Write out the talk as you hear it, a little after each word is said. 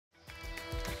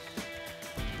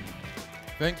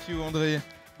Thank you, André.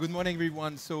 Good morning,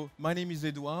 everyone. So my name is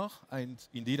Edouard, and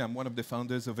indeed, I'm one of the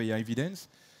founders of AiVidens.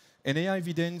 And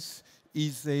AiVidens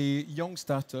is a young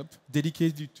startup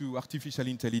dedicated to artificial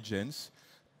intelligence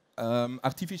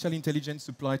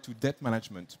applied to debt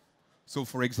management. So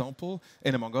for example,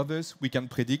 and among others, we can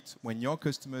predict when your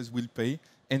customers will pay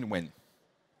and when.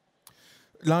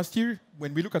 Last year,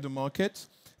 when we look at the market,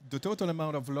 the total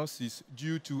amount of losses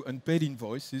due to unpaid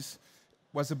invoices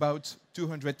was about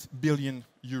 200 billion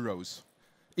euros.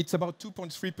 It's about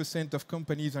 2.3% of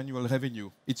companies' annual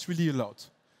revenue. It's really a lot.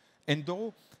 And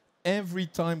though every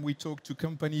time we talk to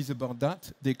companies about that,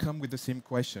 they come with the same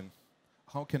question.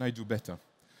 How can I do better?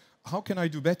 How can I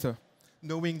do better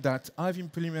knowing that I've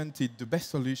implemented the best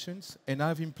solutions and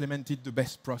I've implemented the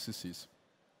best processes?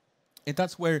 And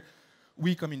that's where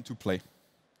we come into play.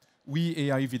 We,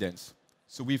 AiVidens.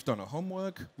 So we've done our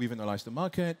homework, we've analyzed the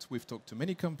market, we've talked to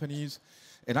many companies,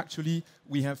 and actually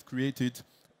we have created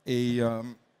a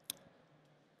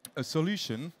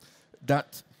solution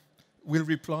that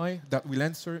will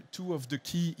answer two of the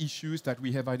key issues that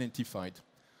we have identified.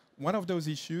 One of those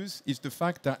issues is the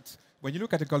fact that when you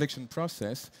look at the collection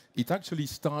process, it actually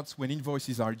starts when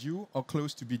invoices are due or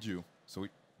close to be due. So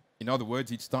in other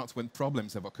words, it starts when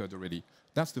problems have occurred already.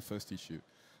 That's the first issue.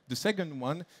 The second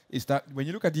one is that when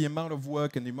you look at the amount of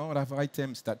work and the amount of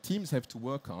items that teams have to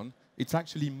work on, it's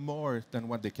actually more than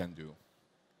what they can do.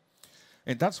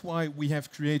 And that's why we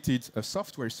have created a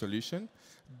software solution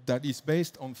that is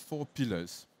based on 4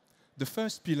 pillars. The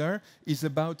first pillar is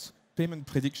about payment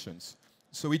predictions.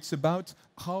 So it's about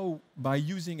how, by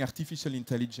using artificial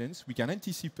intelligence, we can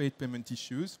anticipate payment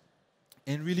issues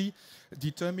and really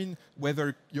determine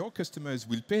whether your customers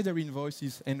will pay their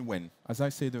invoices and when, as I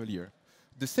said earlier.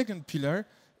 The second pillar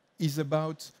is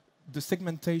about the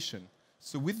segmentation.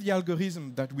 So with the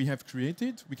algorithm that we have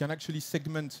created, we can actually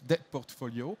segment debt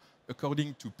portfolio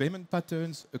according to payment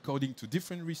patterns, according to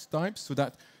different risk types, so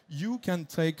that you can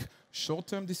take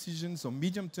short-term decisions or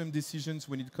medium-term decisions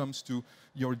when it comes to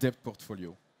your debt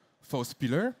portfolio. Fourth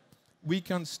pillar, we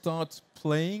can start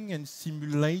playing and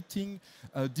simulating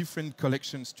different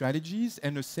collection strategies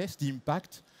and assess the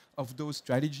impact of those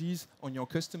strategies on your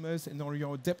customers and on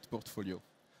your debt portfolio.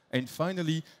 And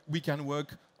finally, we can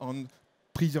work on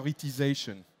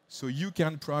prioritization, so you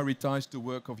can prioritize the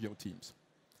work of your teams.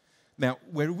 Now,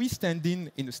 where we stand in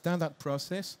a standard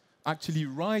process, actually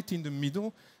right in the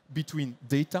middle between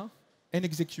data and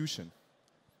execution.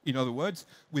 In other words,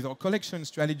 with our collection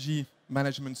strategy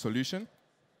management solution,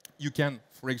 you can,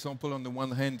 for example, on the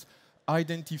one hand,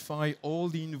 identify all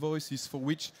the invoices for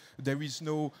which there is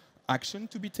no action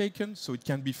to be taken, so it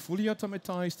can be fully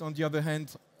automatized. On the other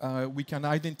hand, we can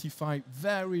identify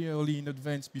very early in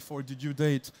advance, before the due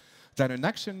date, that an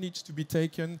action needs to be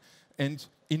taken. And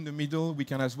in the middle, we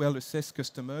can as well assess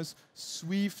customers,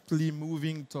 swiftly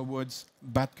moving towards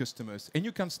bad customers. And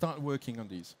you can start working on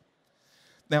these.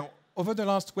 Now, over the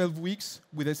last 12 weeks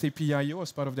with SAP IO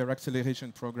as part of their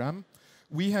acceleration program,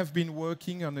 we have been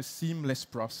working on a seamless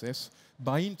process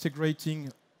by integrating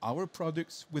our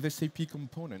products with SAP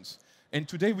components. And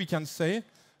today we can say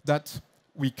that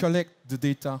we collect the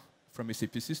data from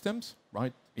SAP systems,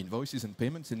 right? Invoices and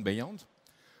payments and beyond.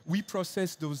 We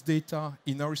process those data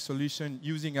in our solution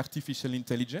using artificial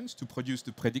intelligence to produce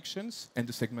the predictions and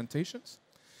the segmentations.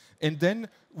 And then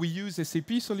we use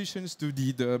SAP solutions to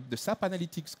the SAP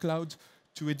Analytics Cloud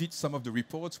to edit some of the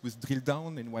reports with drill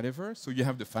down and whatever. So you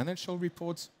have the financial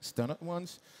reports, standard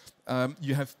ones.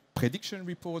 You have prediction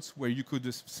reports where you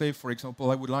could say, for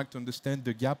example, I would like to understand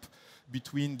the gap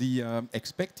between the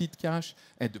expected cash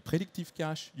and the predictive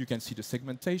cash. You can see the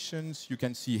segmentations. You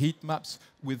can see heat maps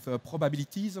with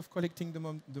probabilities of collecting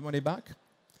the money back.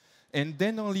 And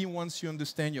then only once you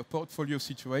understand your portfolio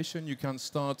situation, you can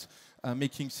start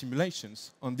making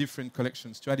simulations on different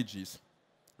collection strategies,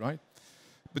 right?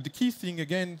 But the key thing,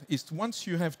 again, is once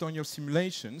you have done your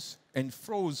simulations and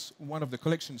froze one of the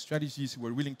collection strategies you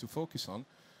were willing to focus on,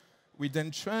 we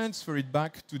then transfer it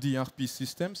back to the ERP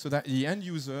system so that the end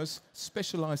users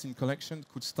specialized in collection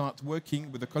could start working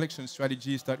with the collection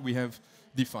strategies that we have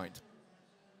defined.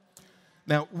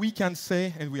 Now, we can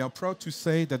say, and we are proud to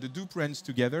say, that the two brands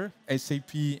together,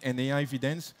 SAP and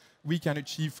AiVidens, we can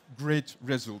achieve great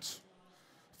results.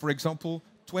 For example,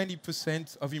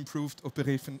 20% of improved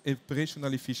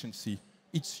operational efficiency.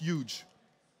 It's huge.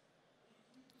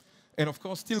 And of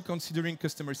course, still considering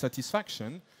customer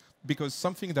satisfaction, because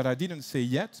something that I didn't say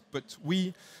yet, but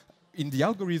we, in the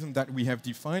algorithm that we have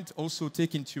defined, also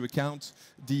take into account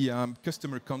the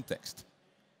customer context.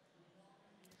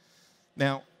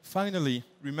 Now, finally,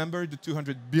 remember the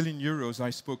 200 billion euros I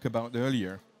spoke about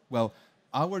earlier? Well,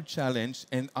 our challenge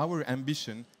and our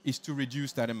ambition is to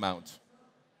reduce that amount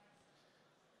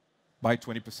by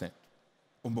 20%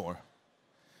 or more.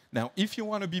 Now, if you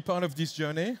want to be part of this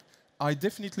journey, I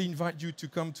definitely invite you to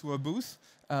come to our booth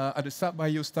at the SAP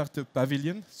Bio Startup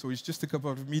Pavilion. So it's just a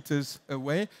couple of meters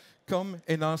away. Come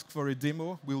and ask for a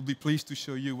demo. We'll be pleased to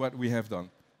show you what we have done.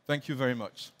 Thank you very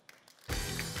much.